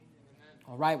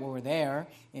All right, well, we're there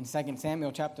in 2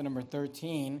 Samuel chapter number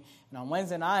 13. And on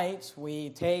Wednesday nights,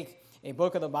 we take a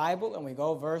book of the Bible and we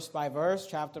go verse by verse,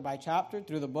 chapter by chapter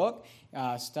through the book,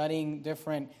 studying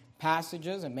different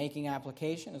passages and making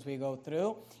application as we go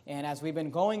through. And as we've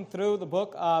been going through the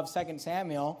book of 2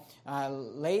 Samuel,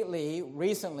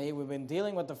 recently, we've been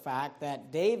dealing with the fact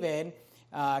that David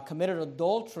committed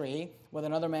adultery with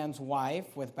another man's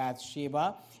wife, with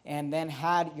Bathsheba, and then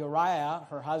had Uriah,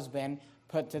 her husband,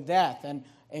 put to death. And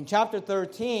in chapter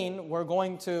 13, we're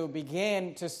going to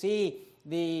begin to see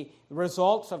the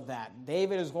results of that.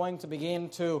 David is going to begin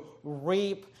to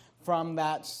reap from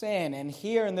that sin. And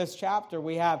here in this chapter,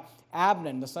 we have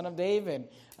Amnon, the son of David,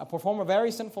 perform a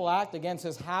very sinful act against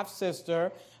his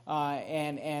half-sister.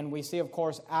 And we see, of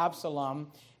course,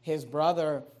 Absalom, his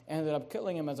brother, ended up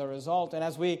killing him as a result. And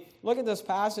as we look at this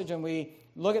passage and we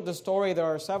look at the story, there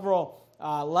are several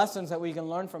lessons that we can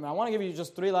learn from it. I want to give you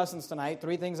just 3 lessons tonight,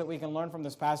 3 things that we can learn from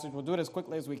this passage. We'll do it as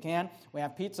quickly as we can. We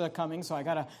have pizza coming, so I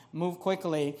got to move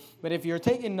quickly. But if you're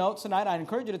taking notes tonight, I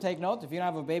encourage you to take notes. If you don't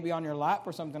have a baby on your lap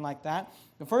or something like that,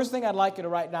 the first thing I'd like you to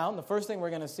write down, the first thing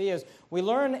we're going to see is we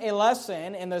learn a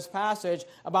lesson in this passage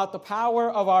about the power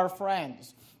of our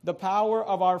friends. The power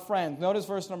of our friends. Notice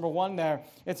verse number 1 there.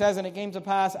 It says, "And it came to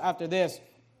pass after this,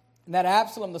 that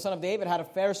Absalom, the son of David, had a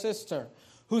fair sister,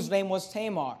 whose name was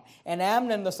Tamar. And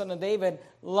Amnon, the son of David,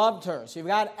 loved her." So you've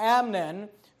got Amnon,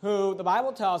 who the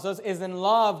Bible tells us is in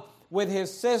love with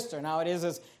his sister. Now it is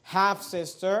his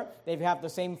half-sister. They have the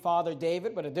same father,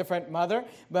 David, but a different mother.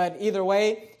 But either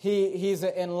way, he's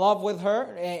in love with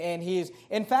her, and he's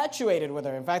infatuated with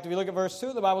her. In fact, if you look at verse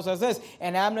 2, the Bible says this,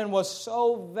 "And Amnon was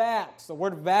so vexed." The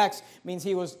word vexed means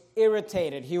he was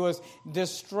irritated. He was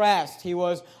distressed. He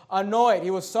was annoyed.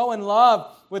 He was so in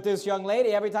love with this young lady.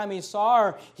 Every time he saw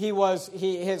her,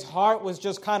 his heart was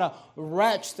just kind of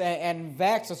wretched and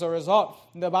vexed as a result.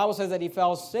 The Bible says that he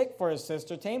fell sick for his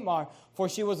sister Tamar, for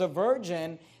she was a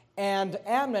virgin. And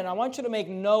Amnon, I want you to make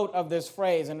note of this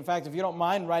phrase. And in fact, if you don't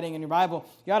mind writing in your Bible,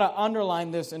 you ought to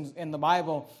underline this in the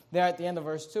Bible. There at the end of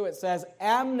verse 2, it says,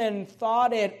 "Amnon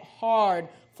thought it hard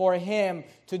for him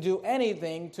to do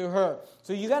anything to her."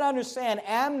 So you got to understand,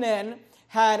 Amnon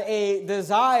had a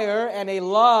desire and a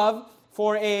love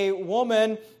for a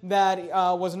woman that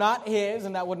was not his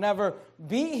and that would never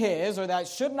be his, or that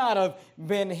should not have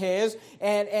been his.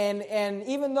 And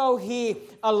even though he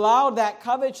allowed that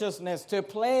covetousness to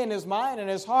play in his mind and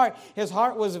his heart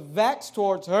was vexed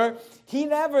towards her, he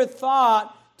never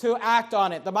thought to act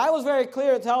on it. The Bible is very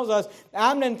clear. It tells us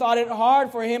Amnon thought it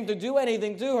hard for him to do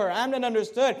anything to her. Amnon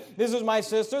understood, this is my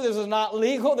sister. This is not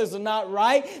legal. This is not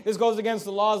right. This goes against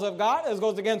the laws of God. This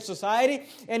goes against society.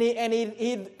 And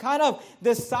he kind of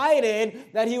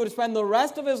decided that he would spend the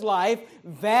rest of his life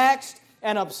vexed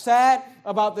and upset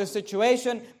about this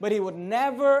situation, but he would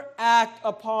never act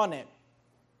upon it.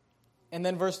 And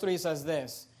then verse 3 says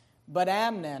this, "But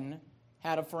Amnon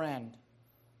had a friend."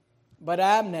 But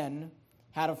Amnon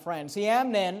had a friend. See,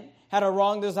 Amnon had a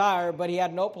wrong desire, but he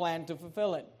had no plan to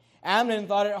fulfill it. Amnon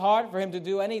thought it hard for him to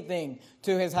do anything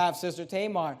to his half-sister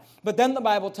Tamar. But then the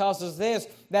Bible tells us this,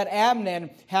 that Amnon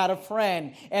had a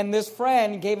friend, and this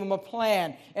friend gave him a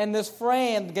plan, and this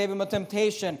friend gave him a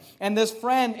temptation, and this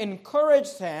friend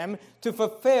encouraged him to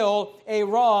fulfill a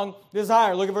wrong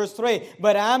desire. Look at verse 3.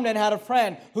 "But Amnon had a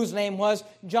friend whose name was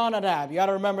Jonadab." You got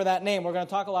to remember that name. We're going to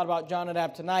talk a lot about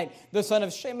Jonadab tonight. The son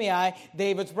of Shimei,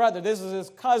 David's brother. This is his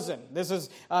cousin. This is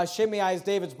Shimei is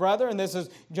David's brother, and this is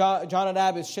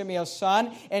Jonadab is Shimei's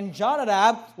son. And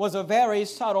Jonadab was a very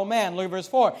subtle man. Look at verse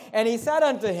 4. "And he said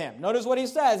unto him," notice what he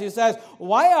says. He says,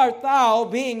 "Why art thou,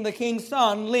 being the king's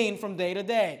son, lean from day to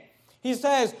day?" He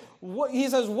says,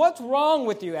 "What's wrong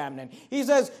with you, Amnon?" He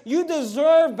says, "You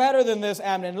deserve better than this,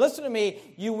 Amnon. Listen to me.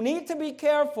 You need to be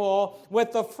careful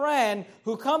with the friend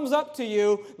who comes up to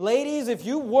you. Ladies, if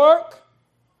you work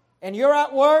and you're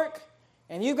at work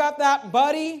and you got that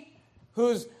buddy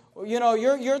who's,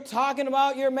 you're talking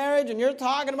about your marriage and you're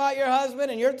talking about your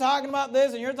husband and you're talking about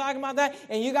this and you're talking about that,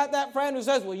 and you got that friend who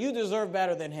says, well, you deserve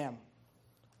better than him."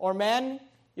 Or men,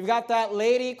 you've got that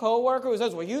lady co-worker who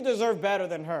says, well, you deserve better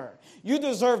than her. You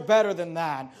deserve better than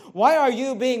that. Why are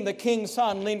you, being the king's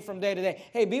son, lean from day to day?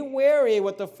 Hey, be wary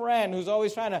with the friend who's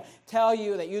always trying to tell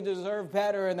you that you deserve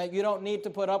better and that you don't need to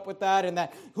put up with that and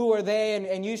that who are they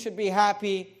and you should be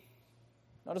happy.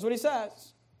 Notice what he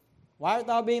says. "Why art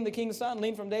thou, being the king's son,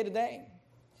 lean from day to day?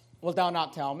 Wilt thou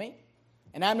not tell me?"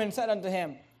 And Amnon said unto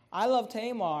him, "I love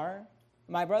Tamar,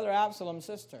 my brother Absalom's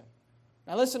sister."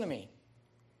 Now listen to me.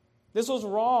 This was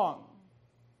wrong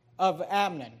of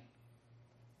Amnon.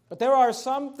 But there are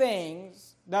some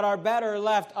things that are better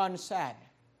left unsaid.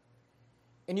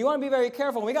 And you want to be very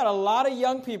careful. We got a lot of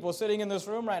young people sitting in this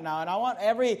room right now, and I want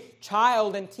every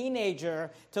child and teenager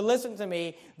to listen to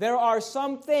me. There are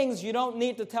some things you don't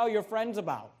need to tell your friends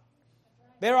about.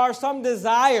 There are some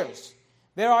desires.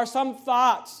 There are some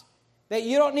thoughts that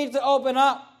you don't need to open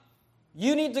up.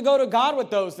 You need to go to God with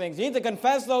those things. You need to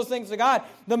confess those things to God.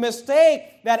 The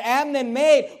mistake that Amnon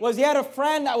made was he had a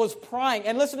friend that was prying.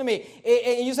 And listen to me.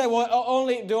 You say, well,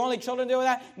 do only children deal with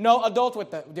that? No, adults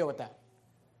deal with that.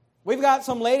 We've got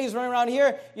some ladies running around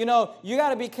here. You got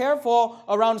to be careful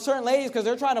around certain ladies because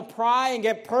they're trying to pry and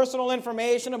get personal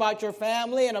information about your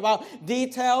family and about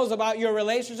details about your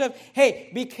relationship. Hey,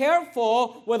 be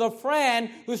careful with a friend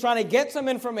who's trying to get some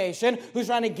information, who's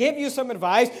trying to give you some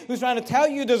advice, who's trying to tell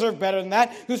you deserve better than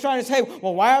that, who's trying to say,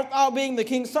 well, why art thou being the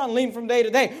king's son, lean from day to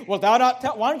day? Well,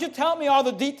 why don't you tell me all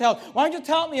the details? Why don't you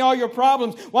tell me all your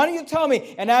problems? Why don't you tell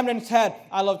me? And Amnon said,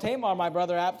 I love Tamar, my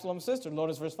brother Absalom's sister.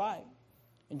 Notice verse 5.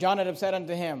 And Jonadab said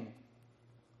unto him,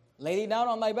 lay thee down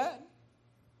on thy bed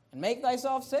and make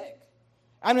thyself sick.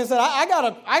 Amnon said, I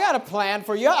got a plan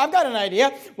for you. I've got an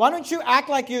idea. Why don't you act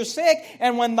like you're sick?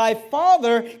 And when thy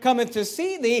father cometh to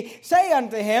see thee, say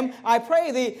unto him, I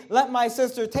pray thee, let my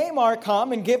sister Tamar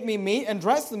come and give me meat and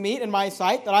dress the meat in my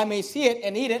sight, that I may see it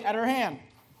and eat it at her hand.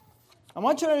 I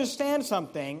want you to understand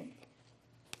something,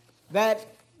 that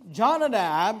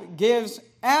Jonadab gives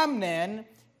Amnon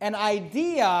an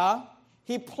idea.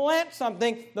 He plants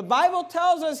something. The Bible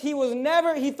tells us he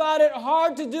thought it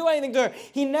hard to do anything to her.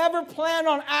 He never planned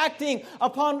on acting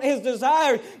upon his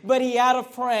desires, but he had a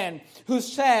friend who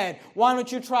said, why don't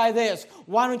you try this?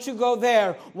 Why don't you go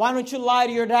there? Why don't you lie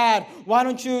to your dad? Why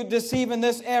don't you deceive in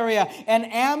this area? And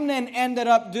Amnon ended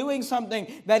up doing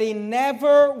something that he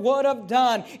never would have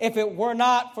done if it were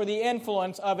not for the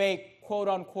influence of a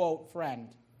quote-unquote friend.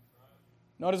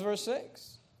 Notice verse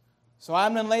 6. So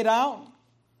Amnon lay down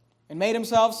and made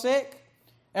himself sick.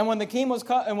 And when the king was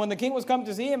come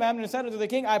to see him, Amnon said unto the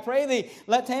king, I pray thee,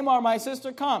 let Tamar my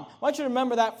sister come. I want you to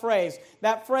remember that phrase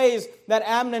that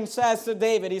Amnon says to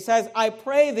David. He says, I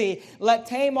pray thee, let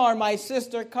Tamar my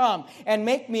sister come, and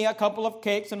make me a couple of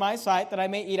cakes in my sight, that I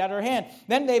may eat at her hand.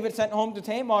 Then David sent home to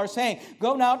Tamar, saying,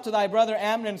 go now to thy brother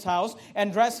Amnon's house,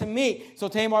 and dress him meat. So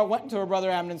Tamar went to her brother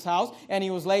Amnon's house, and he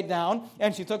was laid down,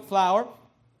 and she took flour,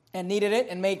 and kneaded it,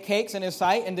 and made cakes in his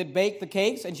sight, and did bake the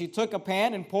cakes. And she took a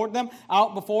pan and poured them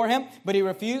out before him. But he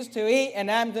refused to eat. And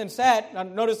Amnon said, now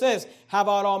notice this, how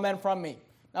about all men from me?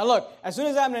 Now look, as soon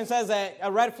as Amnon says that,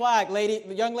 a red flag,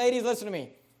 young ladies, listen to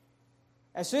me.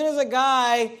 As soon as a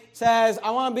guy says,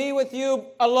 I want to be with you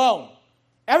alone,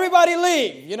 everybody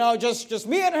leave, just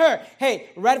me and her. Hey,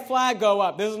 red flag go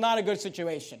up. This is not a good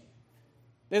situation.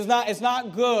 It's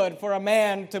not good for a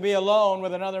man to be alone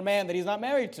with another man that he's not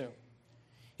married to.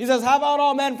 He says, how about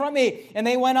all men from me? And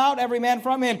they went out, every man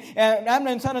from him. And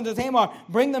Amnon said unto Tamar,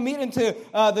 bring the meat into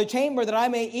the chamber, that I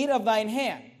may eat of thine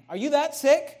hand. Are you that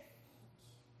sick?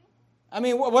 I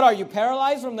mean, what are you,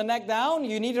 paralyzed from the neck down?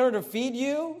 You need her to feed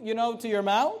you, to your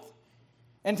mouth?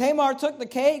 And Tamar took the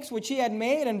cakes which she had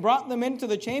made and brought them into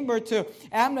the chamber to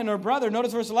Amnon her brother.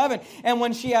 Notice verse 11. And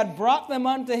when she had brought them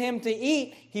unto him to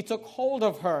eat, he took hold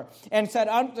of her and said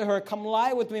unto her, come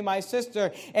lie with me, my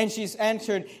sister. And she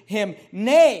answered him,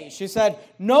 nay. She said,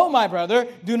 no, my brother,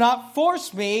 do not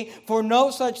force me, for no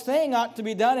such thing ought to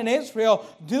be done in Israel.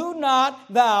 Do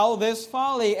not thou this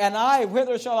folly, and I,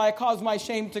 whither shall I cause my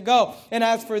shame to go? And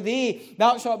as for thee,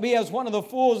 thou shalt be as one of the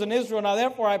fools in Israel. Now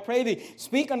therefore I pray thee,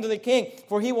 speak unto the king,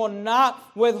 for he will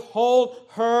not withhold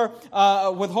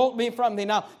me from thee.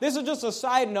 Now, this is just a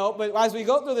side note, but as we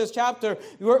go through this chapter,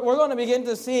 we're going to begin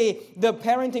to see the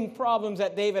parenting problems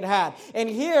that David had. And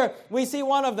here we see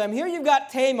one of them. Here you've got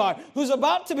Tamar, who's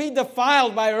about to be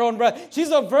defiled by her own brother.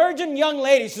 She's a virgin young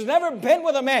lady. She's never been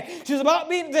with a man. She's about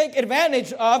being taken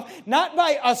advantage of, not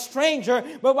by a stranger,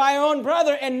 but by her own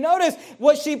brother. And notice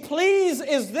what she pleads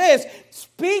is this: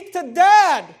 speak to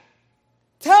dad.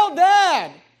 Tell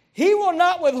dad. He will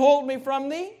not withhold me from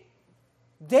thee.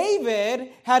 David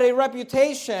had a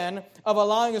reputation of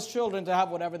allowing his children to have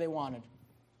whatever they wanted.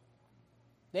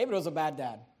 David was a bad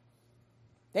dad.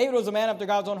 David was a man after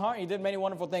God's own heart. He did many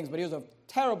wonderful things, but he was a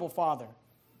terrible father.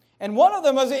 And one of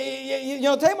them was,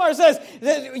 Tamar says,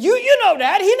 you know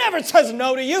Dad, he never says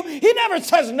no to you. He never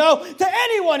says no to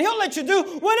anyone. He'll let you do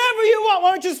whatever you want.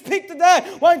 Why don't you speak to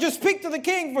Dad? Why don't you speak to the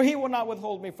king? For he will not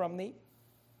withhold me from thee.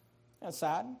 That's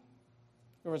sad.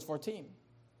 Verse 14.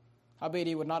 Howbeit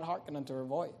he would not hearken unto her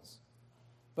voice,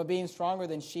 but being stronger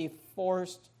than she,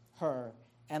 forced her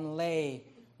and lay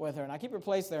with her. And I keep your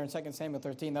place there in 2 Samuel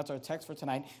 13. That's our text for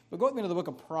tonight. But go with me to the book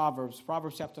of Proverbs,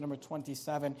 Proverbs chapter number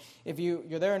 27. If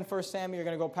you're there in 1 Samuel, you're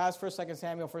going to go past 1st, 2nd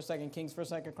Samuel, 1st, 2nd Kings,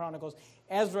 1st, 2nd Chronicles,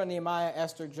 Ezra, Nehemiah,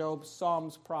 Esther, Job,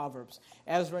 Psalms, Proverbs.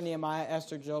 Ezra, Nehemiah,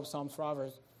 Esther, Job, Psalms,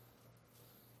 Proverbs.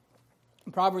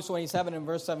 In Proverbs 27 and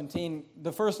verse 17,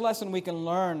 the first lesson we can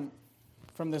learn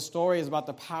from this story is about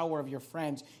the power of your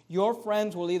friends. Your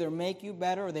friends will either make you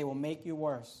better or they will make you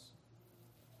worse.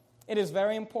 It is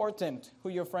very important who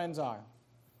your friends are.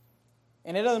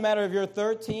 And it doesn't matter if you're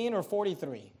 13 or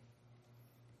 43.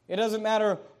 It doesn't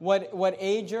matter what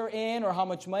age you're in or how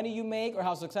much money you make or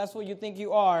how successful you think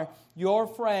you are. Your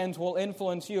friends will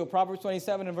influence you. Proverbs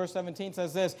 27 and verse 17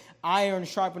 says this, iron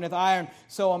sharpeneth iron,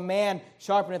 so a man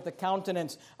sharpeneth the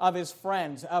countenance of his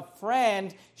friends. A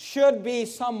friend should be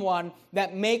someone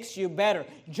that makes you better.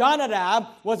 Jonadab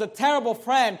was a terrible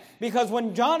friend because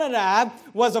when Jonadab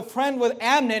was a friend with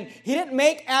Amnon, he didn't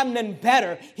make Amnon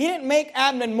better. He didn't make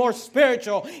Amnon more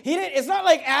spiritual. It's not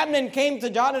like Amnon came to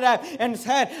Jonadab and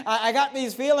said, I got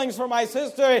these feelings for my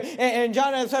sister. And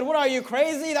Jonadab said, what are you,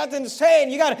 crazy? That's insane.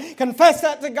 You got to confess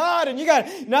that to God. And you got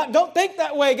to, don't think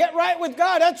that way. Get right with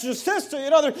God. That's your sister.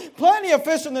 There's plenty of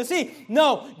fish in the sea.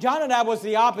 No, Jonadab was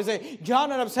the opposite.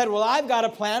 Jonadab said, well, I've got a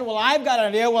plan. Well, I've got an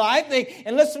idea. Well, I think.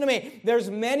 And listen to me. There's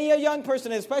many a young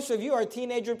person, especially if you are a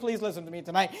teenager, please listen to me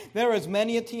tonight. There is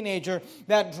many a teenager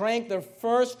that drank their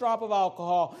first drop of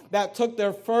alcohol, that took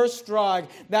their first drug,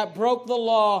 that broke the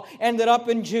law, ended up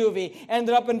in juvie,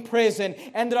 ended up in prison,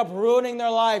 ended up ruining their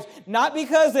lives. Not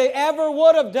because they ever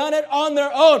would have done it on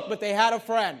their own, but they had a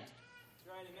friend.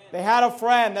 They had a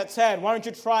friend that said, why don't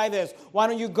you try this? Why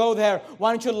don't you go there?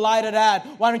 Why don't you lie to dad?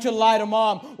 Why don't you lie to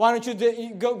mom? Why don't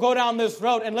you go down this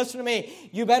road? And listen to me,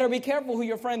 you better be careful who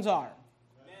your friends are.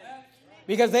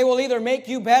 Because they will either make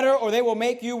you better or they will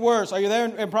make you worse. Are you there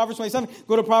in Proverbs 27?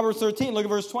 Go to Proverbs 13. Look at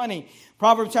verse 20.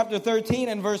 Proverbs chapter 13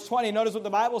 and verse 20. Notice what the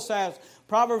Bible says.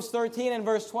 Proverbs 13 and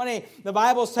verse 20. The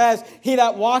Bible says, he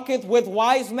that walketh with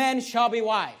wise men shall be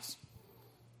wise,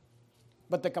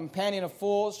 but the companion of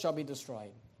fools shall be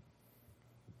destroyed.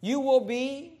 You will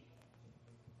be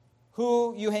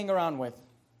who you hang around with.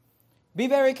 Be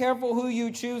very careful who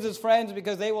you choose as friends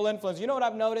because they will influence. You know what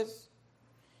I've noticed?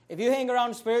 If you hang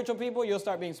around spiritual people, you'll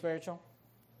start being spiritual.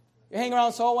 You hang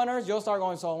around soul winners, you'll start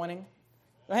going soul winning.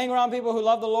 You hang around people who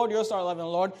love the Lord, you'll start loving the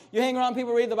Lord. You hang around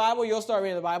people who read the Bible, you'll start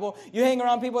reading the Bible. You hang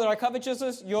around people that are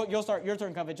covetous, you'll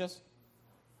turn covetous.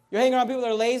 You hang around people that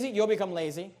are lazy, you'll become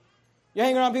lazy. You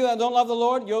hang around people that don't love the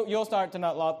Lord, you'll start to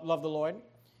not love the Lord.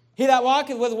 He that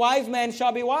walketh with wise men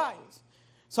shall be wise.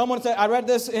 Someone said, I read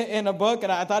this in a book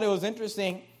and I thought it was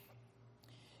interesting.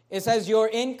 It says your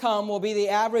income will be the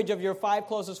average of your 5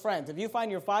 closest friends. If you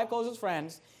find your 5 closest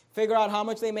friends, figure out how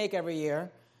much they make every year,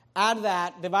 add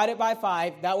that, divide it by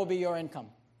 5, that will be your income.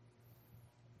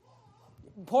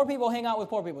 Poor people hang out with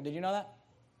poor people. Did you know that?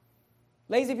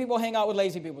 Lazy people hang out with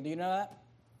lazy people. Do you know that?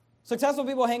 Successful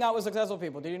people hang out with successful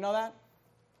people. Did you know that?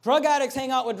 Drug addicts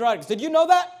hang out with drugs. Did you know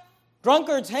that?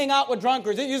 Drunkards hang out with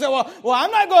drunkards. You say, well,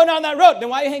 I'm not going down that road. Then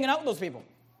why are you hanging out with those people?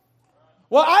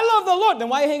 Well, I love the Lord. Then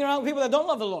why are you hanging around with people that don't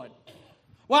love the Lord?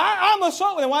 Well, I'm a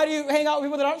soul winner. Then why do you hang out with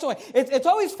people that aren't soul winners? It's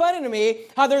always funny to me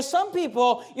how there's some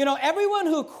people, everyone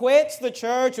who quits the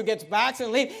church, who gets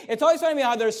backslidden and leave, it's always funny to me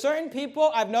how there's certain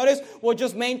people I've noticed will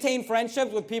just maintain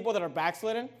friendships with people that are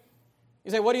backslidden.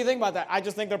 You say, what do you think about that? I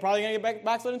just think they're probably going to get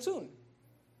backslidden soon.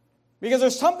 Because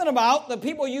there's something about the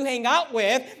people you hang out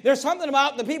with, there's something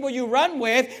about the people you run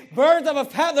with, birds of a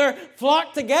feather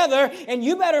flock together, and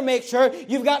you better make sure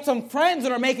you've got some friends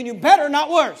that are making you better,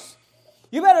 not worse.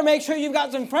 You better make sure you've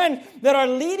got some friends that are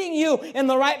leading you in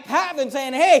the right path and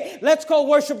saying, hey, let's go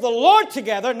worship the Lord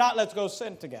together, not let's go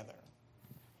sin together.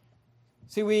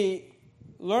 See, we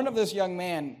learn of this young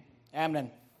man, Amnon,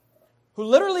 who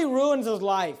literally ruins his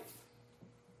life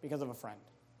because of a friend.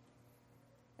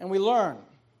 And we learn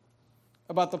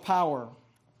about the power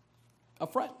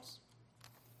of friends.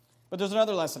 But there's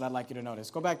another lesson I'd like you to notice.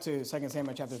 Go back to 2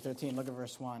 Samuel chapter 13. Look at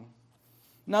verse 1.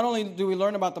 Not only do we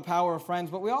learn about the power of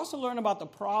friends, but we also learn about the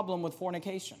problem with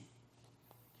fornication.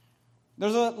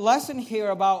 There's a lesson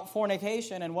here about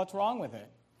fornication and what's wrong with it.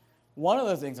 One of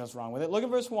the things that's wrong with it. Look at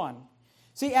verse 1.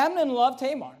 See, Amnon loved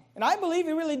Tamar, and I believe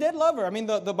he really did love her. I mean,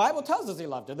 the Bible tells us he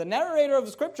loved her. The narrator of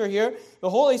the scripture here, the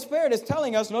Holy Spirit, is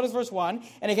telling us, notice verse 1,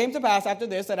 and it came to pass after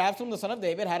this that Absalom, the son of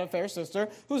David, had a fair sister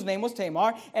whose name was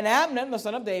Tamar, and Amnon, the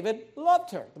son of David,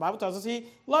 loved her. The Bible tells us he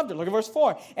loved her. Look at verse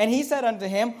 4. And he said unto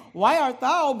him, why art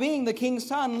thou, being the king's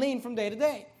son, lean from day to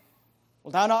day?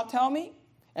 Wilt thou not tell me?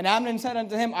 And Amnon said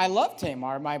unto him, I love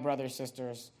Tamar, my brother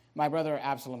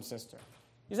Absalom's sister.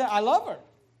 He said, I love her.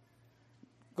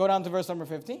 Go down to verse number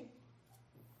 15.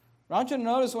 I want you to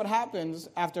notice what happens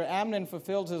after Amnon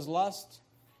fulfills his lust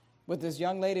with this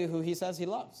young lady who he says he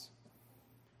loves.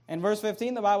 In verse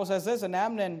 15, the Bible says this, and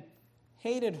Amnon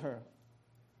hated her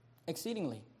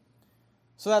exceedingly,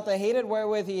 so that the hatred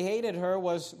wherewith he hated her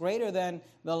was greater than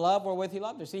the love wherewith he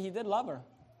loved her. See, he did love her,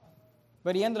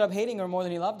 but he ended up hating her more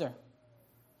than he loved her.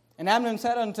 And Amnon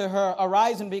said unto her,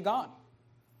 arise and be gone.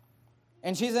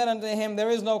 And she said unto him,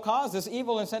 there is no cause. This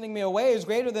evil in sending me away is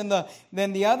greater than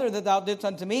the other that thou didst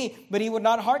unto me. But he would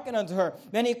not hearken unto her.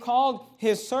 Then he called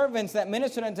his servants that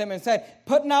ministered unto him and said,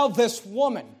 put now this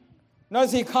woman.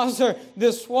 Notice he calls her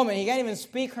this woman. He can't even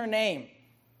speak her name.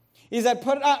 He said,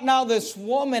 put out now this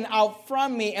woman out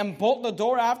from me, and bolt the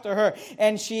door after her.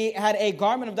 And she had a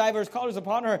garment of divers colors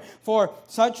upon her, for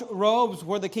such robes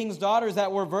were the king's daughters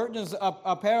that were virgins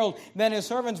apparelled. Then his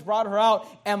servants brought her out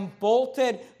and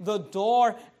bolted the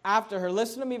door after her.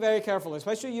 Listen to me very carefully,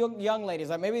 especially you young ladies.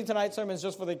 Maybe tonight's sermon is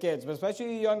just for the kids, but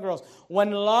especially you young girls.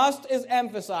 When lust is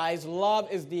emphasized,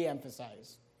 love is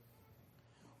de-emphasized.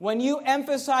 When you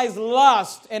emphasize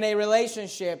lust in a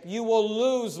relationship, you will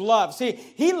lose love. See,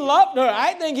 he loved her.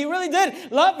 I think he really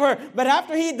did love her. But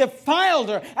after he defiled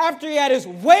her, after he had his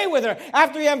way with her,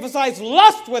 after he emphasized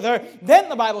lust with her, then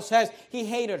the Bible says he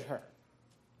hated her.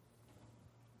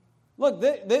 Look,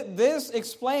 this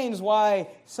explains why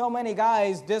so many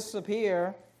guys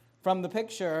disappear from the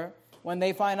picture when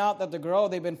they find out that the girl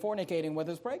they've been fornicating with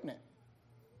is pregnant.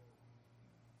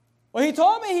 Well, he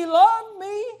told me he loved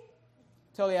me.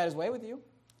 Till he had his way with you.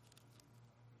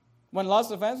 When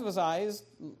lust is emphasized,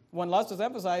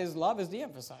 love is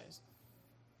de-emphasized.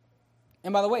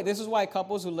 And by the way, this is why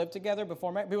couples who live together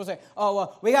before marriage, people say, "Oh,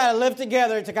 well, we got to live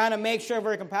together to kind of make sure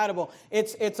we're compatible."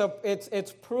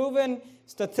 It's proven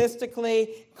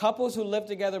statistically, couples who live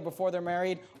together before they're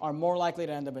married are more likely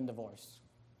to end up in divorce.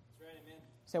 That's right, amen.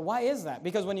 So why is that?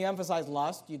 Because when you emphasize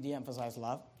lust, you de-emphasize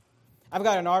love. I've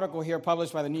got an article here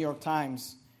published by the New York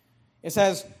Times. It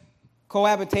says,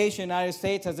 cohabitation in the United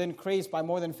States has increased by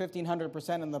more than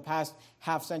 1,500% in the past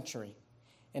half century.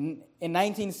 In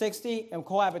 1960, and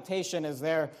cohabitation is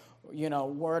their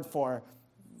word for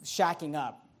shacking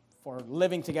up, for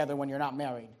living together when you're not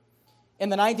married. In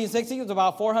the 1960s,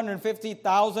 about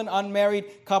 450,000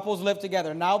 unmarried couples lived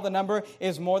together. Now the number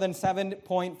is more than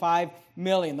 7.5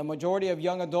 million. The majority of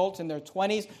young adults in their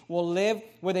 20s will live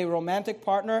with a romantic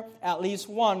partner at least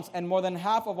once, and more than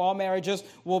half of all marriages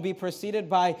will be preceded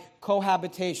by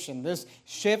cohabitation. This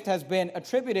shift has been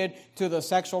attributed to the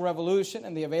sexual revolution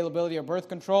and the availability of birth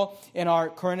control in our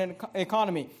current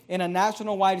economy. In a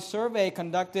nationwide survey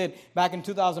conducted back in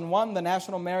 2001, the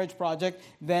National Marriage Project,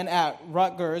 then at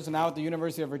Rutgers and now at the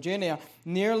University of Virginia,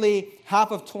 nearly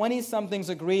half of 20-somethings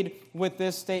agreed with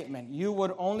this statement. You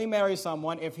would only marry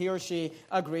someone if he or she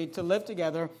agreed to live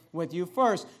together with you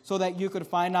first, so that you could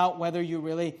find out whether you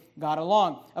really got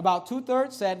along. About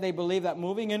 2/3 said they believe that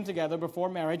moving in together before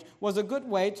marriage was a good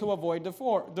way to avoid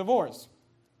divorce.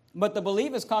 But the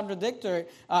belief is contradicted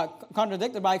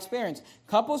by experience.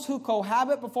 Couples who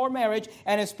cohabit before marriage,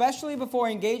 and especially before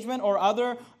engagement or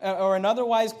an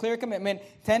otherwise clear commitment,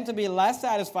 tend to be less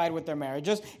satisfied with their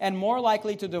marriages and more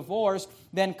likely to divorce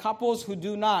than couples who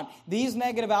do not. These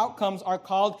negative outcomes are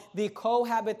called the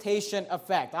cohabitation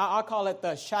effect. I'll call it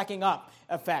the shacking up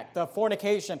effect, the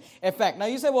fornication effect. Now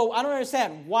you say, well, I don't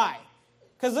understand. Why?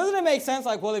 Because doesn't it make sense?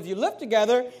 Like, well, if you live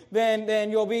together, then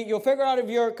you'll figure out if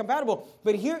you're compatible.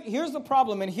 But here's the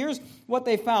problem, and here's what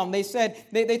they found. They said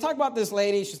they talked about this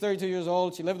lady. She's 32 years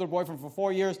old. She lived with her boyfriend for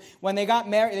 4 years. When they got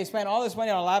married, they spent all this money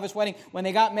on a lavish wedding. When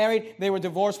they got married, they were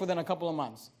divorced within a couple of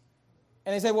months.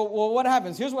 And they said, well, what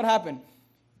happens? Here's what happened.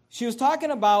 She was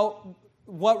talking about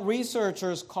what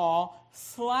researchers call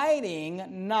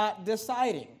sliding, not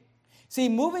deciding. See,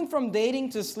 moving from dating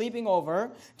to sleeping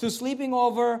over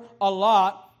a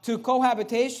lot, to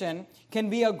cohabitation can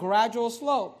be a gradual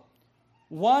slope.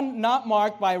 One not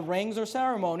marked by rings or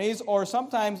ceremonies, or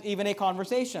sometimes even a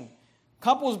conversation.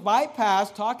 Couples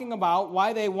bypass talking about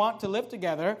why they want to live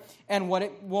together and what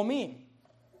it will mean.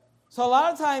 So a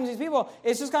lot of times these people,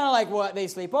 it's just kind of like, well, they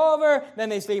sleep over, then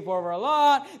they sleep over a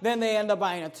lot, then they end up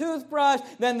buying a toothbrush,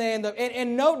 then they end up,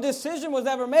 and no decision was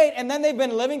ever made, and then they've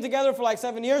been living together for like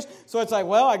 7 years, so it's like,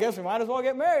 well, I guess we might as well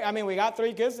get married. I mean, we got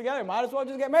 3 kids together, might as well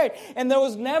just get married. And there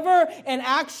was never an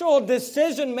actual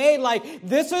decision made like,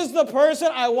 this is the person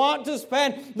I want to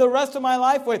spend the rest of my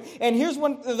life with. And here's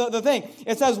the thing.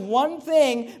 It says one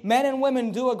thing men and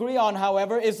women do agree on,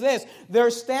 however, is this. Their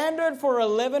standard for a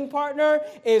live-in partner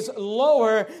is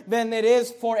lower than it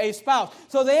is for a spouse.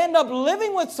 So they end up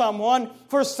living with someone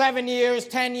for 7 years,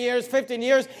 10 years, 15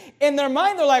 years. In their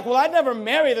mind, they're like, well, I'd never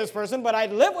marry this person, but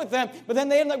I'd live with them. But then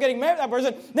they end up getting married to that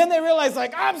person. Then they realize,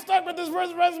 like, I'm stuck with this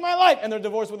person the rest of my life. And they're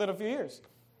divorced within a few years.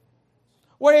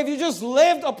 Where if you just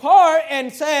lived apart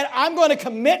and said, I'm going to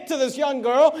commit to this young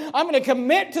girl, I'm going to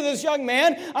commit to this young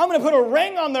man, I'm going to put a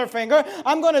ring on their finger,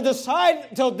 I'm going to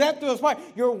decide till death do us part,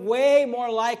 you're way more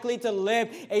likely to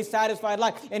live a satisfied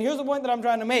life. And here's the point that I'm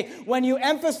trying to make. When you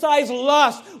emphasize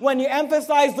lust, when you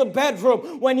emphasize the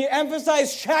bedroom, when you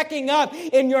emphasize shacking up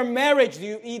in your marriage,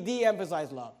 you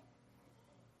de-emphasize love.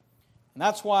 And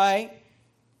that's why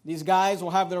these guys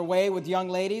will have their way with young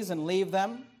ladies and leave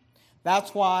them.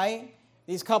 That's why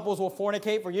these couples will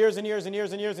fornicate for years and years and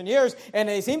years and years and years, and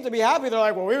they seem to be happy. They're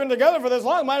like, well, we've been together for this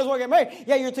long, might as well get married.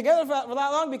 Yeah, you're together for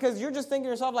that long because you're just thinking to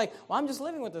yourself like, well, I'm just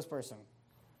living with this person.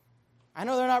 I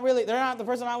know they're not the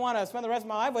person I want to spend the rest of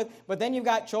my life with, but then you've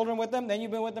got children with them, then you've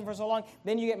been with them for so long,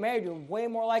 then you get married, you're way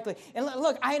more likely. And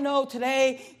look, I know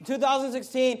today,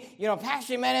 2016,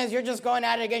 Pastor Jimenez, you're just going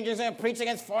at it again, you're just going to preach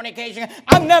against fornication.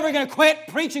 I'm never going to quit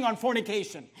preaching on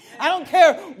fornication. I don't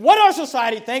care what our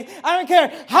society thinks. I don't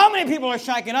care how many people are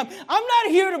shacking up. I'm not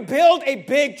here to build a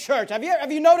big church. Have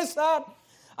you noticed that?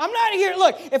 I'm not here.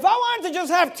 Look, if I wanted to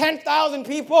just have 10,000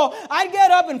 people, I'd get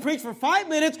up and preach for 5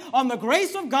 minutes on the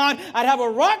grace of God. I'd have a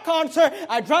rock concert.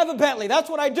 I'd drive a Bentley. That's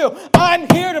what I do. I'm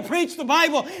here to preach the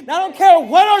Bible. And I don't care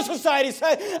what our society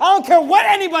says. I don't care what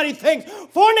anybody thinks.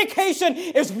 Fornication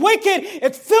is wicked.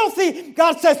 It's filthy.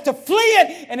 God says to flee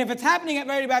it. And if it's happening at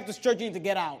Verity Baptist Church, you need to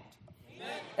get out. Amen.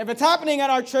 If it's happening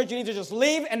at our church, you need to just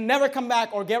leave and never come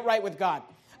back or get right with God.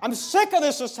 I'm sick of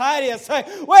this society that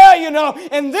says, well,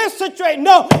 in this situation,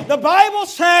 no. The Bible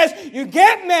says you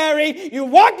get married, you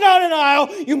walk down an aisle,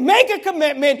 you make a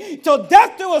commitment till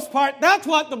death do us part. That's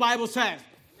what the Bible says.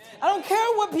 I don't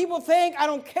care what people think. I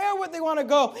don't care what they want to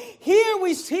go. Here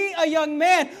we see a young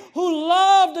man who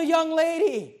loved a young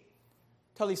lady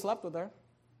till he slept with her,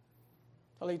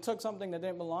 till he took something that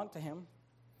didn't belong to him.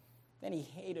 Then he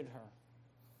hated her.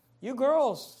 You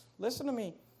girls, listen to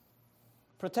me.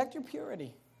 Protect your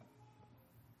purity.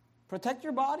 Protect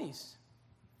your bodies.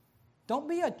 Don't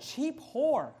be a cheap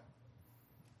whore.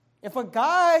 If a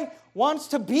guy wants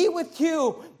to be with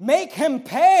you, make him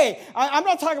pay. I'm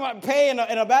not talking about pay in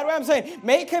a bad way. I'm saying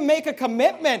make him make a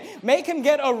commitment. Make him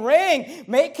get a ring.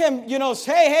 Make him,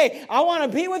 say, hey, I want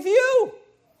to be with you.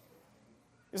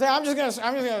 You say, I'm just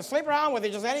gonna sleep around with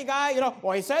just any guy,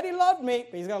 Well, he said he loved me,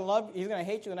 but he's gonna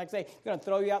hate you the next day. He's gonna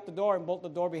throw you out the door and bolt the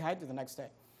door behind you the next day.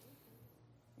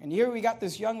 And here we got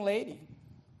this young lady.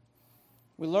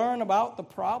 We learn about the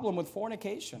problem with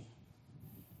fornication.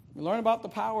 We learn about the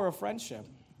power of friendship.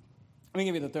 Let me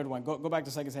give you the third one. Go back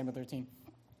to 2 Samuel 13.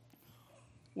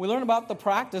 We learn about the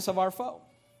practice of our foe.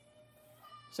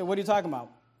 So what are you talking about?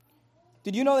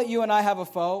 Did you know that you and I have a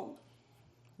foe?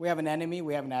 We have an enemy.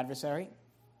 We have an adversary.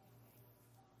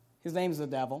 His name is the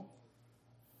devil.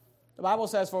 The Bible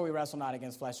says, for we wrestle not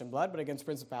against flesh and blood, but against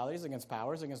principalities, against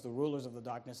powers, against the rulers of the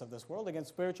darkness of this world, against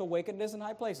spiritual wickedness in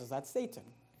high places. That's Satan.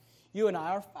 You and I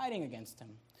are fighting against him.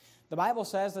 The Bible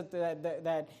says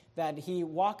that he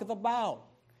walketh about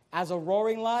as a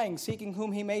roaring lion, seeking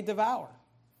whom he may devour.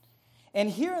 And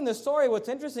here in the story, what's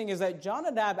interesting is that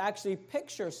Jonadab actually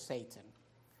pictures Satan.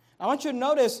 I want you to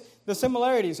notice the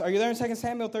similarities. Are you there in 2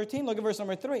 Samuel 13? Look at verse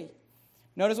number 3.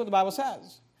 Notice what the Bible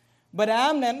says. But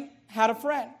Amnon had a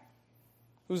friend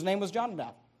whose name was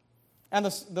Jonadab, and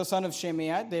the son of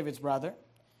Shimei, David's brother.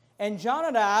 And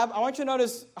Jonadab, I want you to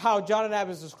notice how Jonadab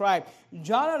is described.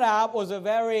 Jonadab was a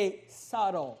very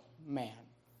subtle man.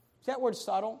 See that word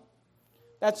subtle?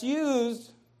 That's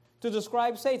used to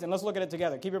describe Satan. Let's look at it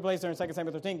together. Keep your place there in 2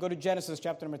 Samuel 13. Go to Genesis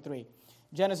chapter number 3.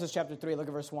 Genesis chapter 3, look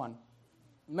at verse 1.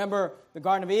 Remember the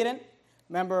Garden of Eden?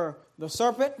 Remember the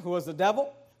serpent who was the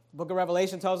devil? The book of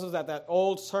Revelation tells us that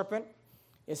old serpent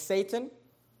is Satan.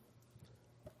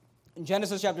 In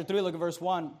Genesis chapter 3, look at verse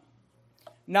 1.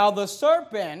 Now the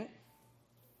serpent,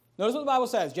 notice what the Bible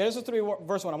says. Genesis 3,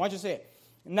 verse 1. I want you to see it.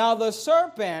 Now the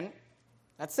serpent,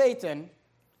 that's Satan,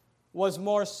 was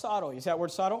more subtle. You see that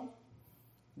word subtle?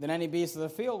 Than any beast of the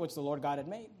field which the Lord God had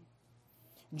made.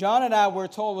 Jonadab, we're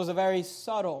told, was a very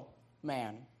subtle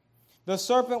man. The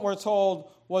serpent, we're told,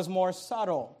 was more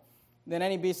subtle than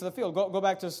any beast of the field. Go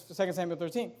back to 2 Samuel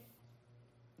 13.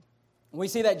 We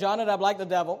see that Jonadab, like the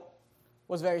devil,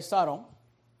 was very subtle.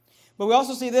 But we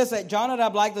also see this, that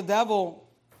Jonadab, like the devil,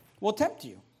 will tempt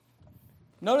you.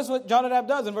 Notice what Jonadab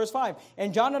does in verse 5.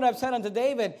 And Jonadab said unto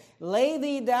David, lay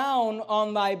thee down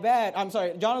on thy bed.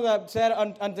 Jonadab said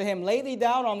unto him, lay thee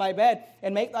down on thy bed,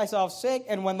 and make thyself sick,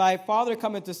 and when thy father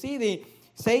cometh to see thee,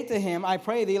 say to him, I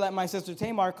pray thee, let my sister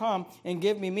Tamar come and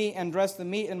give me meat and dress the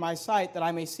meat in my sight, that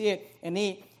I may see it and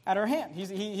eat at her hand.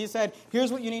 He said,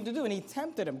 here's what you need to do. And he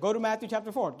tempted him. Go to Matthew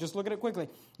chapter 4. Just look at it quickly.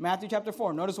 Matthew chapter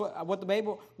 4. Notice what the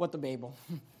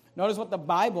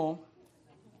Bible,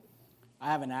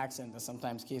 I have an accent that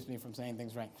sometimes keeps me from saying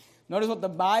things right. Notice what the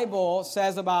Bible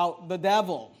says about the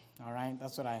devil. All right?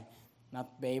 That's what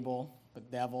not Babel,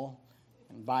 but devil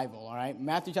and Bible. All right?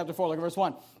 Matthew chapter 4, look at verse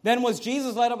 1. Then was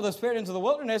Jesus led up with the Spirit into the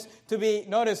wilderness to be,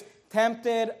 notice,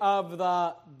 tempted of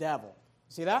the devil.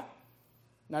 See that?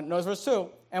 Now, notice verse 2.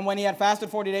 And when he had fasted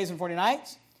 40 days and 40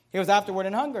 nights, he was afterward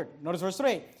and hungered. Notice verse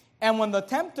 3. And when the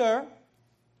tempter,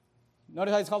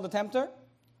 notice how he's called the tempter,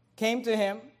 came to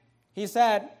him, he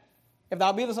said, if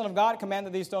thou be the Son of God, command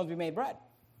that these stones be made bread.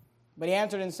 But he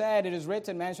answered and said, it is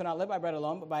written, man shall not live by bread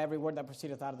alone, but by every word that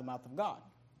proceedeth out of the mouth of God.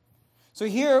 So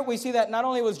here we see that not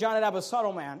only was Jonadab a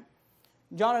subtle man,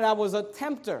 Jonadab was a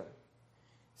tempter.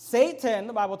 Satan,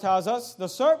 the Bible tells us, the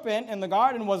serpent in the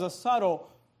garden was a subtle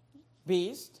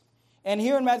beast. And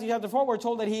here in Matthew chapter 4, we're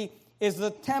told that he is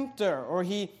the tempter, or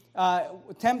he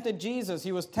tempted Jesus.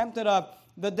 He was tempted of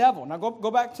the devil. Now go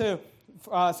back to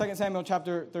 2 Samuel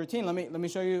chapter 13. Let me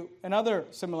show you another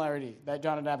similarity that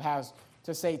Jonadab has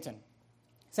to Satan.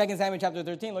 2 Samuel chapter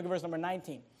 13, look at verse number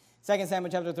 19. 2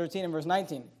 Samuel chapter 13 and verse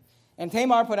 19. And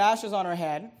Tamar put ashes on her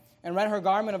head, and rent her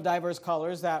garment of diverse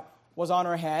colors that was on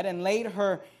her head, and laid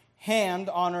her hand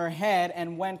on her head,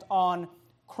 and went on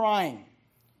crying.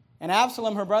 And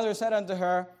Absalom, her brother, said unto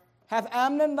her, hath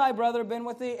Amnon thy brother been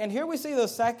with thee? And here we see the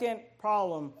second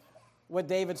problem with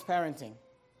David's parenting.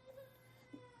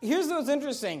 Here's what's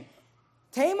interesting.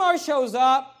 Tamar shows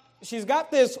up. She's got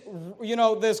this,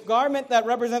 this garment that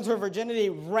represents her virginity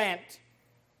rent.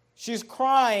 She's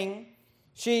crying.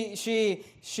 She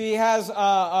has,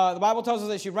 the Bible tells us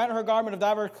that she rent her garment of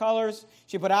diverse colors.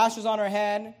 She put ashes on her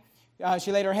head.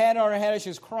 She laid her hand on her head as she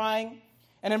was crying.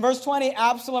 And in verse 20,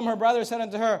 Absalom, her brother, said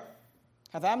unto her,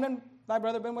 hath Amnon thy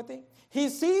brother been with thee? He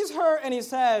sees her and he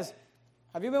says,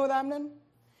 have you been with Amnon?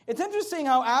 It's interesting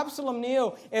how Absalom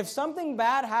knew if something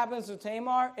bad happens to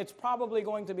Tamar, it's probably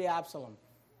going to be Absalom.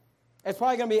 It's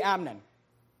probably going to be Amnon.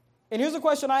 And here's the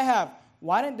question I have.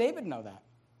 Why didn't David know that?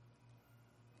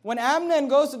 When Amnon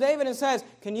goes to David and says,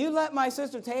 can you let my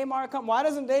sister Tamar come? Why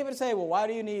doesn't David say, well, why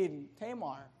do you need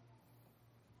Tamar?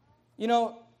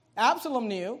 Absalom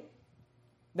knew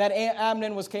that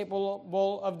Amnon was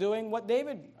capable of doing what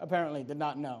David apparently did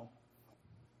not know,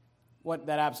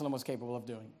 that Absalom was capable of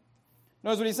doing.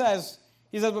 Notice what he says.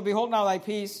 He says, but behold now thy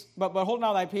peace, behold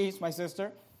now thy peace, my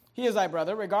sister. He is thy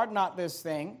brother. Regard not this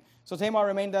thing. So Tamar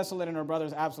remained desolate in her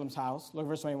brother's Absalom's house. Look at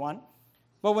verse 21.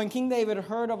 But when King David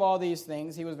heard of all these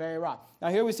things, he was very wroth. Now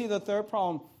here we see the third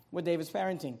problem with David's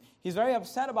parenting. He's very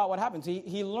upset about what happens.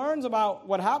 He learns about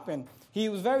what happened. He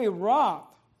was very wroth.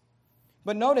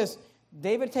 But notice,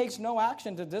 David takes no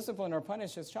action to discipline or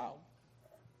punish his child.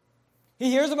 He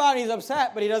hears about it, he's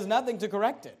upset, but he does nothing to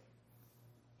correct it.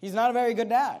 He's not a very good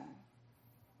dad.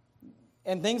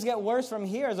 And things get worse from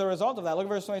here as a result of that. Look at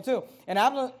verse 22. And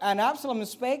Absalom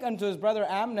spake unto his brother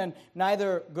Amnon,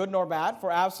 neither good nor bad,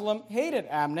 for Absalom hated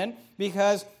Amnon,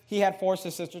 because he had forced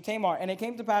his sister Tamar. And it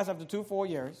came to pass after 2 full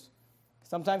years,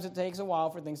 sometimes it takes a while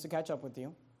for things to catch up with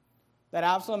you, that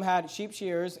Absalom had sheep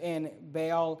shearers in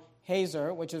Baal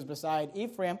Hazor, which is beside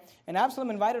Ephraim. And Absalom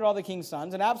invited all the king's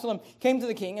sons. And Absalom came to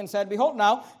the king and said, behold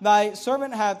now, thy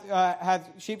servant hath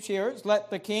sheep shearers. Let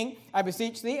the king, I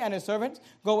beseech thee, and his servants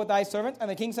go with thy servants. And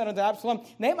the king said unto Absalom,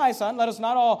 nay, my son, let us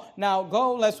not all now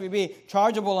go, lest we be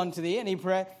chargeable unto thee. And he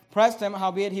pressed him,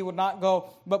 howbeit he would not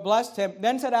go, but blessed him.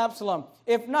 Then said Absalom,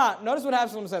 if not, notice what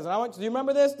Absalom says. And do you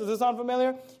remember this? Does this sound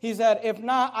familiar? He said, if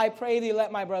not, I pray thee,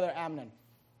 let my brother Amnon.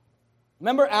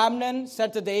 Remember Amnon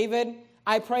said to David,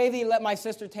 I pray thee, let my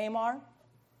sister Tamar,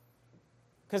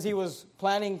 because he was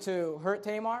planning to hurt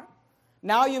Tamar.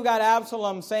 Now you've got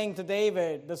Absalom saying to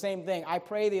David the same thing. I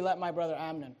pray thee, let my brother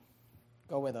Amnon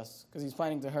go with us, because he's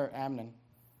planning to hurt Amnon.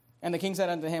 And the king said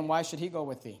unto him, why should he go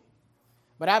with thee?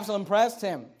 But Absalom pressed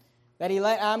him, that he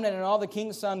let Amnon and all the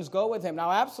king's sons go with him. Now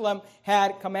Absalom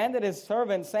had commanded his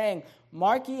servants, saying,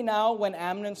 mark ye now when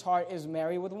Amnon's heart is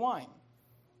merry with wine.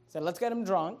 He said, let's get him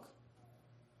drunk,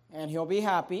 and he'll be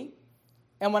happy.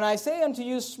 And when I say unto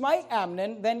you, smite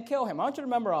Amnon, then kill him. I want you to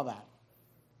remember all that.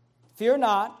 Fear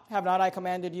not, have not I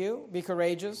commanded you? Be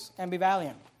courageous and be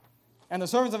valiant. And the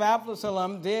servants of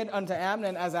Absalom did unto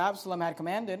Amnon as Absalom had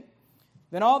commanded.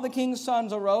 Then all the king's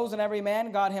sons arose, and every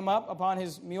man got him up upon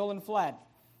his mule and fled.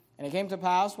 And it came to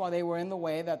pass, while they were in the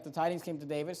way, that the tidings came to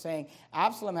David, saying,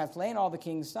 Absalom hath slain all the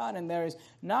king's sons, and there is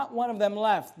not one of them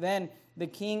left. Then the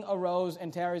king arose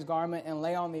and tare his garment, and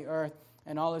lay on the earth,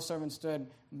 and all his servants stood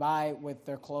by with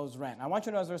their clothes rent. I want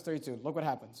you to notice verse 32. Look what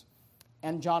happens.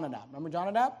 And Jonadab. Remember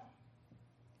Jonadab?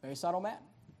 Very subtle man.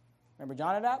 Remember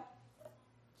Jonadab?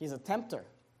 He's a tempter.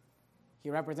 He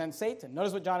represents Satan.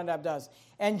 Notice what Jonadab does.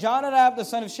 And Jonadab, the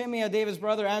son of Shimei, David's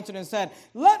brother, answered and said,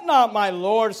 let not my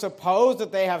lord suppose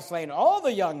that they have slain all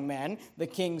the young men, the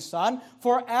king's son,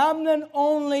 for Amnon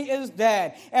only is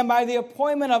dead. And by the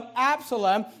appointment of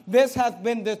Absalom, this hath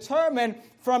been determined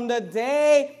from the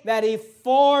day that he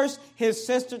forced his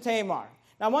sister Tamar.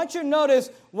 Now I want you to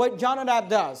notice what Jonadab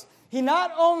does. He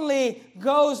not only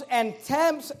goes and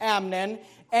tempts Amnon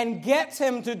and gets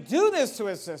him to do this to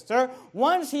his sister.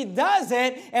 Once he does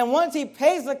it, and once he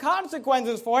pays the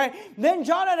consequences for it, then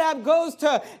Jonadab goes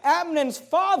to Amnon's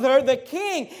father, the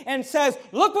king, and says,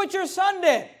 look what your son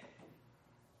did.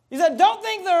 He said, don't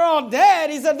think they're all dead.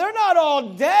 He said, they're not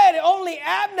all dead, only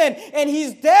Amnon. And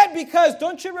he's dead because,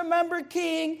 don't you remember,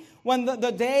 king, when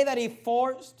the day that he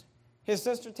forced his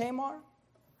sister Tamar?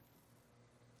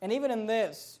 And even in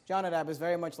this, Jonadab is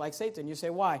very much like Satan. You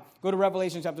say, why? Go to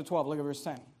Revelation chapter 12. Look at verse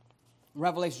 10.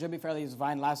 Revelation should be fairly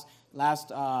divine. Last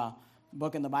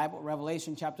book in the Bible.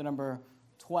 Revelation chapter number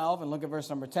 12. And look at verse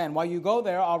number 10. While you go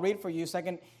there, I'll read for you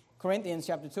 2 Corinthians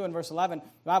chapter 2 and verse 11.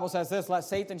 The Bible says this, lest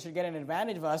Satan should get an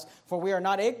advantage of us, for we are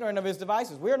not ignorant of his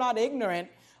devices. We are not ignorant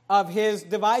of his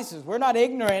devices. We're not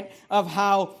ignorant of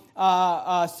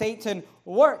how Satan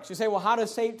works. You say, well, how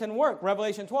does Satan work?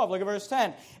 Revelation 12, look at verse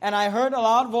 10. And I heard a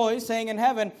loud voice saying in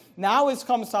heaven, now is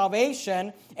come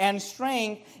salvation and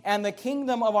strength and the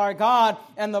kingdom of our God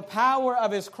and the power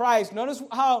of his Christ. Notice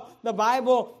how the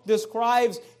Bible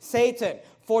describes Satan.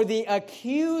 For the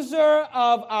accuser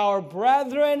of our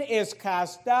brethren is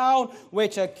cast down,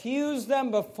 which accused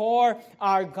them before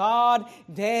our God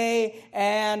day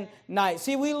and night.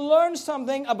 See, we learn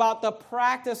something about the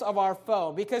practice of our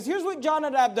foe. Because here's what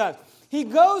Jonadab does. He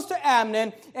goes to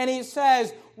Amnon and he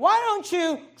says, why don't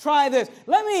you try this?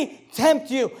 Let me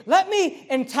tempt you. Let me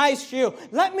entice you.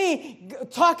 Let me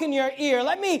talk in your ear.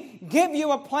 Let me give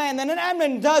you a plan. And then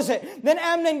Amnon does it. Then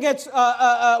Amnon gets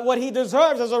what he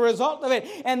deserves as a result of it.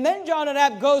 And then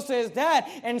Jonadab goes to his dad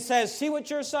and says, see what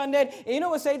your son did? And you know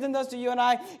what Satan does to you and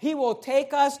I? He will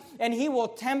take us and he will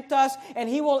tempt us and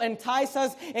he will entice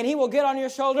us and he will get on your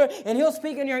shoulder and he'll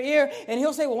speak in your ear and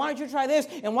he'll say, well, why don't you try this?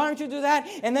 And why don't you do that?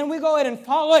 And then we go ahead and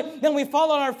follow it. Then we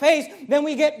fall on our face. Then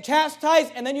we get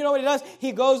chastised. And then you know what he does?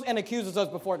 He goes and accuses us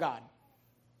before God.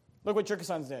 Look what your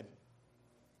sons did.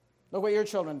 Look what your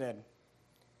children did.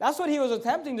 That's what he was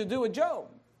attempting to do with Job.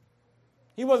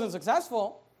 He wasn't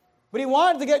successful, but he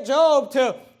wanted to get Job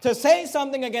to say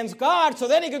something against God so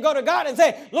then he could go to God and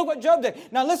say, look what Job did.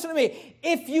 Now listen to me.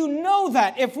 If you know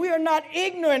that, if we are not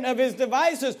ignorant of his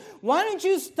devices, why don't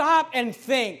you stop and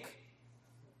think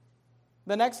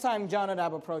the next time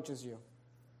Jonadab approaches you?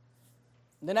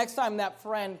 The next time that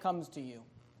friend comes to you.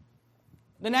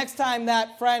 The next time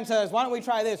that friend says, why don't we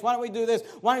try this? Why don't we do this?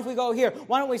 Why don't we go here?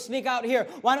 Why don't we sneak out here?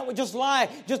 Why don't we just lie?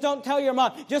 Just don't tell your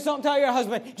mom. Just don't tell your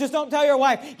husband. Just don't tell your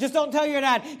wife. Just don't tell your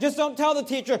dad. Just don't tell the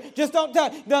teacher. Just don't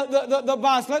tell the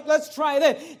boss. Let's try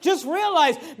this. Just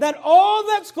realize that all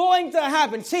that's going to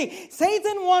happen. See,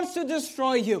 Satan wants to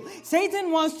destroy you.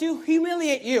 Satan wants to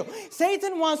humiliate you.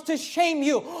 Satan wants to shame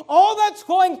you. All that's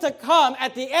going to come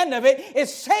at the end of it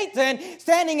is Satan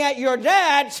standing at your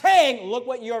dad saying, look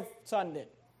what your son did.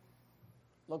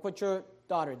 Look what your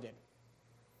daughter did.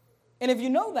 And if you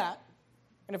know that,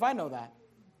 and if I know that,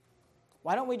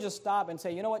 why don't we just stop and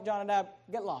say, you know what, Jonadab,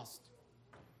 get lost.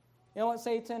 You know what,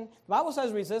 Satan? The Bible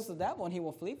says resist the devil and he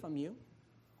will flee from you.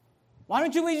 Why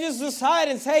don't we just decide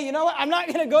and say, you know what, I'm not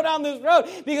going to go down this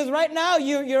road because right now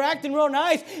you're acting real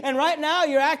nice and right now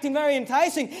you're acting very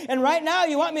enticing and right now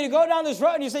you want me to go down this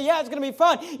road and you say, yeah, it's going to be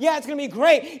fun. Yeah, it's going to be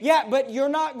great. Yeah, but you're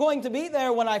not going to be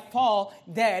there when I fall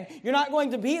dead. You're not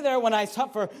going to be there when I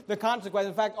suffer the consequence.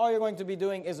 In fact, all you're going to be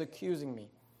doing is accusing me.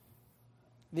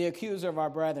 The accuser of our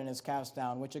brethren is cast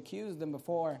down, which accused them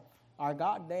before our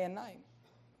God day and night.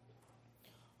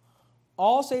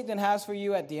 All Satan has for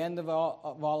you at the end of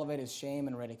all of it is shame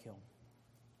and ridicule.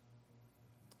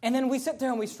 And then we sit there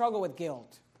and we struggle with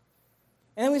guilt.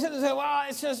 And then we sit there and say, well,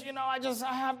 it's just,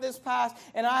 I have this past,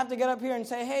 and I have to get up here and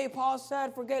say, hey, Paul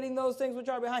said, forgetting those things which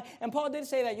are behind. And Paul did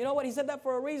say that. You know what? He said that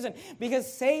for a reason. Because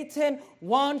Satan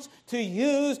wants to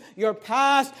use your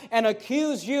past and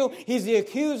accuse you. He's the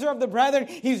accuser of the brethren.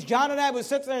 He's Jonadab who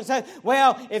sits there and says,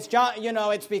 well,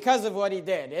 it's because of what he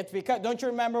did. It's because, don't you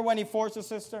remember when he forced his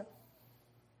sister?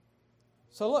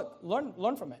 So look,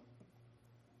 learn from it.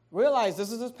 Realize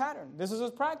this is his pattern. This is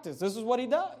his practice. This is what he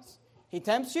does. He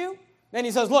tempts you. Then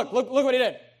he says, look what he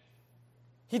did.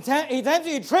 He tempts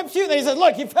you, he trips you. Then he says,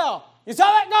 look, he fell. You saw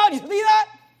that, God? You see that?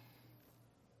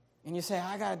 And you say,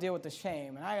 I got to deal with the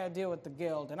shame, and I got to deal with the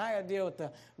guilt, and I got to deal with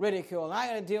the ridicule, and I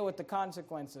got to deal with the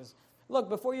consequences. Look,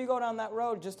 before you go down that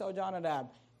road, just tell Jonadab,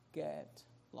 get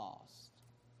lost.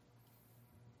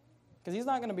 Because he's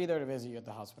not going to be there to visit you at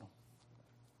the hospital.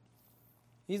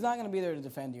 He's not going to be there to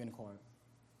defend you in court.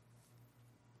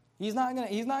 He's not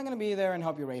going to be there and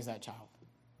help you raise that child.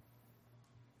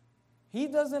 He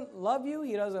doesn't love you.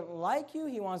 He doesn't like you.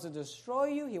 He wants to destroy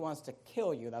you. He wants to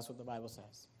kill you. That's what the Bible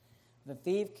says. The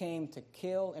thief came to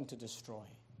kill and to destroy.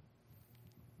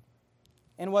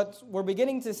 And what we're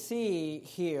beginning to see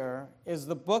here is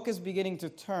the book is beginning to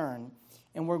turn,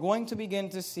 and we're going to begin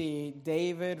to see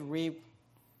David reap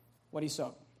what he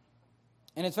sowed.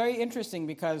 And it's very interesting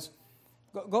because,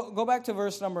 go back to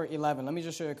verse number 11. Let me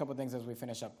just show you a couple of things as we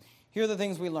finish up. Here are the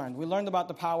things we learned. We learned about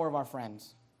the power of our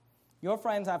friends. Your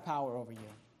friends have power over you.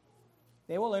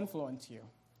 They will influence you.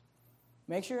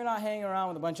 Make sure you're not hanging around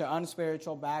with a bunch of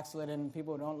unspiritual, backslidden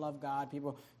people who don't love God.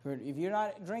 People who if you're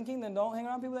not drinking, then don't hang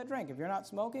around people that drink. If you're not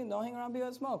smoking, don't hang around people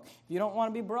that smoke. If you don't want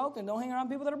to be broke, then don't hang around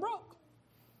people that are broke.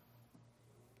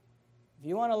 If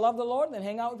you want to love the Lord, then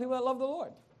hang out with people that love the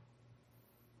Lord.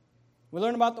 We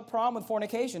learned about the problem with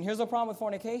fornication. Here's the problem with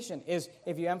fornication is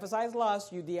if you emphasize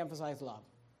lust, you de-emphasize love.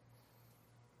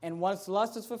 And once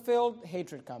lust is fulfilled,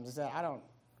 hatred comes. It says, I don't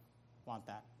want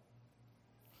that.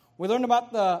 We learned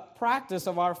about the practice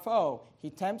of our foe. He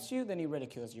tempts you, then he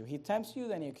ridicules you. He tempts you,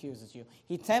 then he accuses you.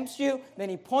 He tempts you, then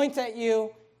he points at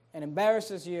you and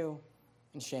embarrasses you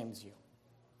and shames you.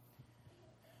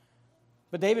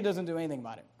 But David doesn't do anything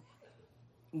about it.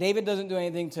 David doesn't do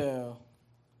anything to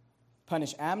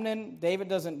punish Amnon. David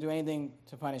doesn't do anything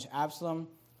to punish Absalom.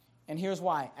 And here's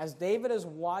why. As David is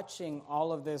watching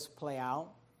all of this play out,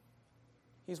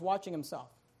 he's watching himself.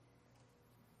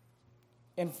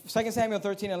 In 2 Samuel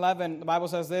 13:11, the Bible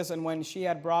says this, and when she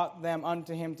had brought them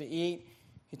unto him to eat,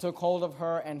 he took hold of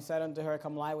her and said unto her,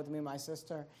 come lie with me, my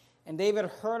sister. And David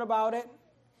heard about it,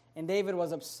 and David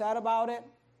was upset about it.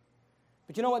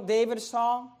 But you know what David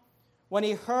saw? When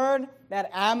he heard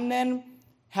that Amnon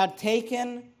had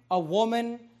taken a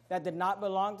woman that did not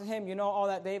belong to him, you know all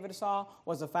that David saw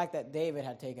was the fact that David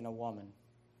had taken a woman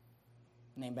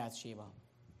named Bathsheba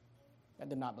that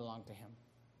did not belong to him.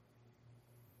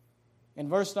 In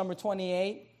verse number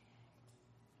 28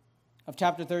 of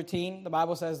chapter 13, the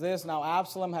Bible says this, now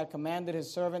Absalom had commanded his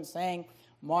servants, saying,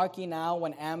 mark ye now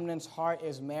when Amnon's heart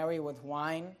is merry with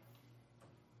wine.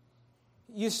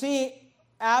 You see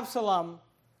Absalom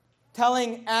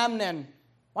telling Amnon,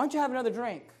 why don't you have another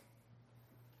drink?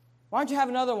 Why don't you have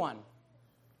another one?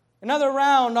 Another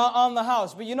round on the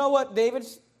house. But you know what David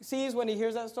sees when he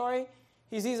hears that story?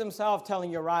 He sees himself telling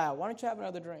Uriah, why don't you have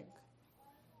another drink?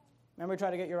 Remember he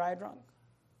tried to get Uriah drunk?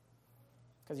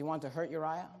 Because he wanted to hurt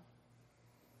Uriah?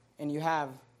 And you have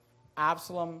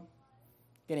Absalom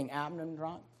getting Amnon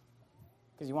drunk?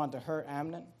 Because he wanted to hurt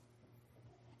Amnon?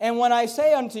 And when I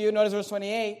say unto you, notice verse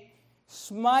 28,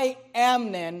 smite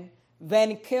Amnon,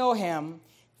 then kill him.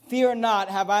 Fear not,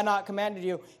 have I not commanded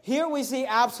you? Here we see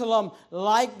Absalom,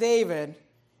 like David,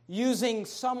 using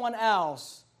someone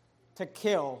else to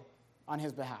kill on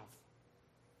his behalf.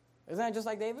 Isn't that just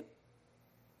like David?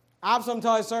 Absalom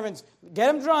told his servants,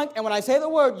 get him drunk, and when I say the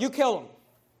word, you kill him.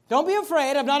 Don't be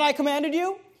afraid, have not I commanded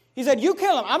you? He said, you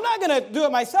kill him. I'm not going to do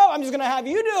it myself. I'm just going to have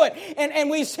you do it. And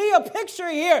we see a picture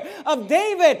here of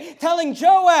David telling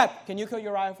Joab, can you kill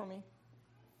Uriah for me?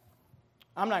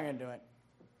 I'm not going to do it,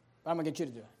 but I'm going to get you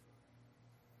to do it.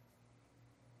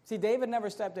 See, David never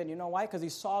stepped in. You know why? Because he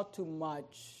saw too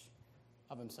much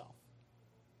of himself.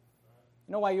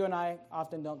 You know why you and I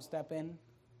often don't step in?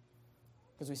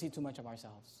 Because we see too much of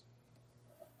ourselves.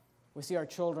 We see our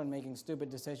children making stupid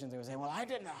decisions, and we say, well, I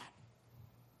did that.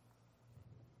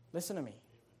 Listen to me.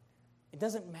 It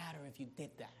doesn't matter if you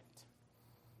did that.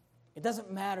 It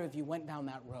doesn't matter if you went down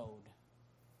that road.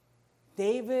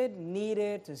 David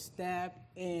needed to step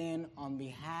in on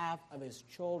behalf of his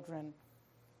children,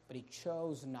 but he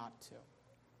chose not to.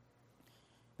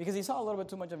 Because he saw a little bit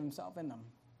too much of himself in them.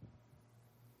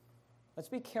 Let's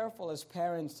be careful as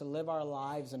parents to live our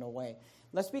lives in a way.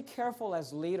 Let's be careful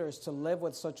as leaders to live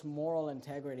with such moral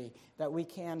integrity that we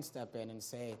can step in and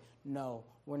say, no,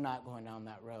 we're not going down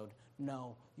that road.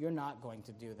 No, you're not going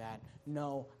to do that.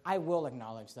 No, I will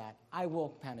acknowledge that. I will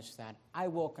punish that. I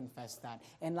will confess that.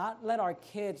 And not let our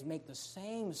kids make the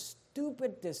same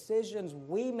stupid decisions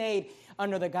we made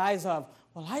under the guise of,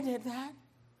 well, I did that.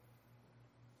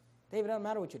 David, it doesn't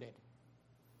matter what you did.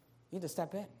 You need to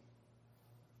step in.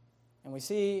 And we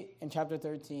see in chapter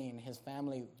 13, his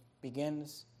family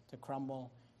begins to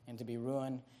crumble and to be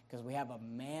ruined because we have a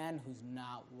man who's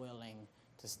not willing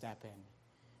to step in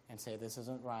and say, this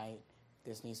isn't right,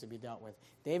 this needs to be dealt with.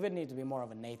 David needs to be more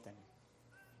of a Nathan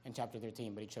in chapter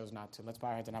 13, but he chose not to. Let's bow our heads and have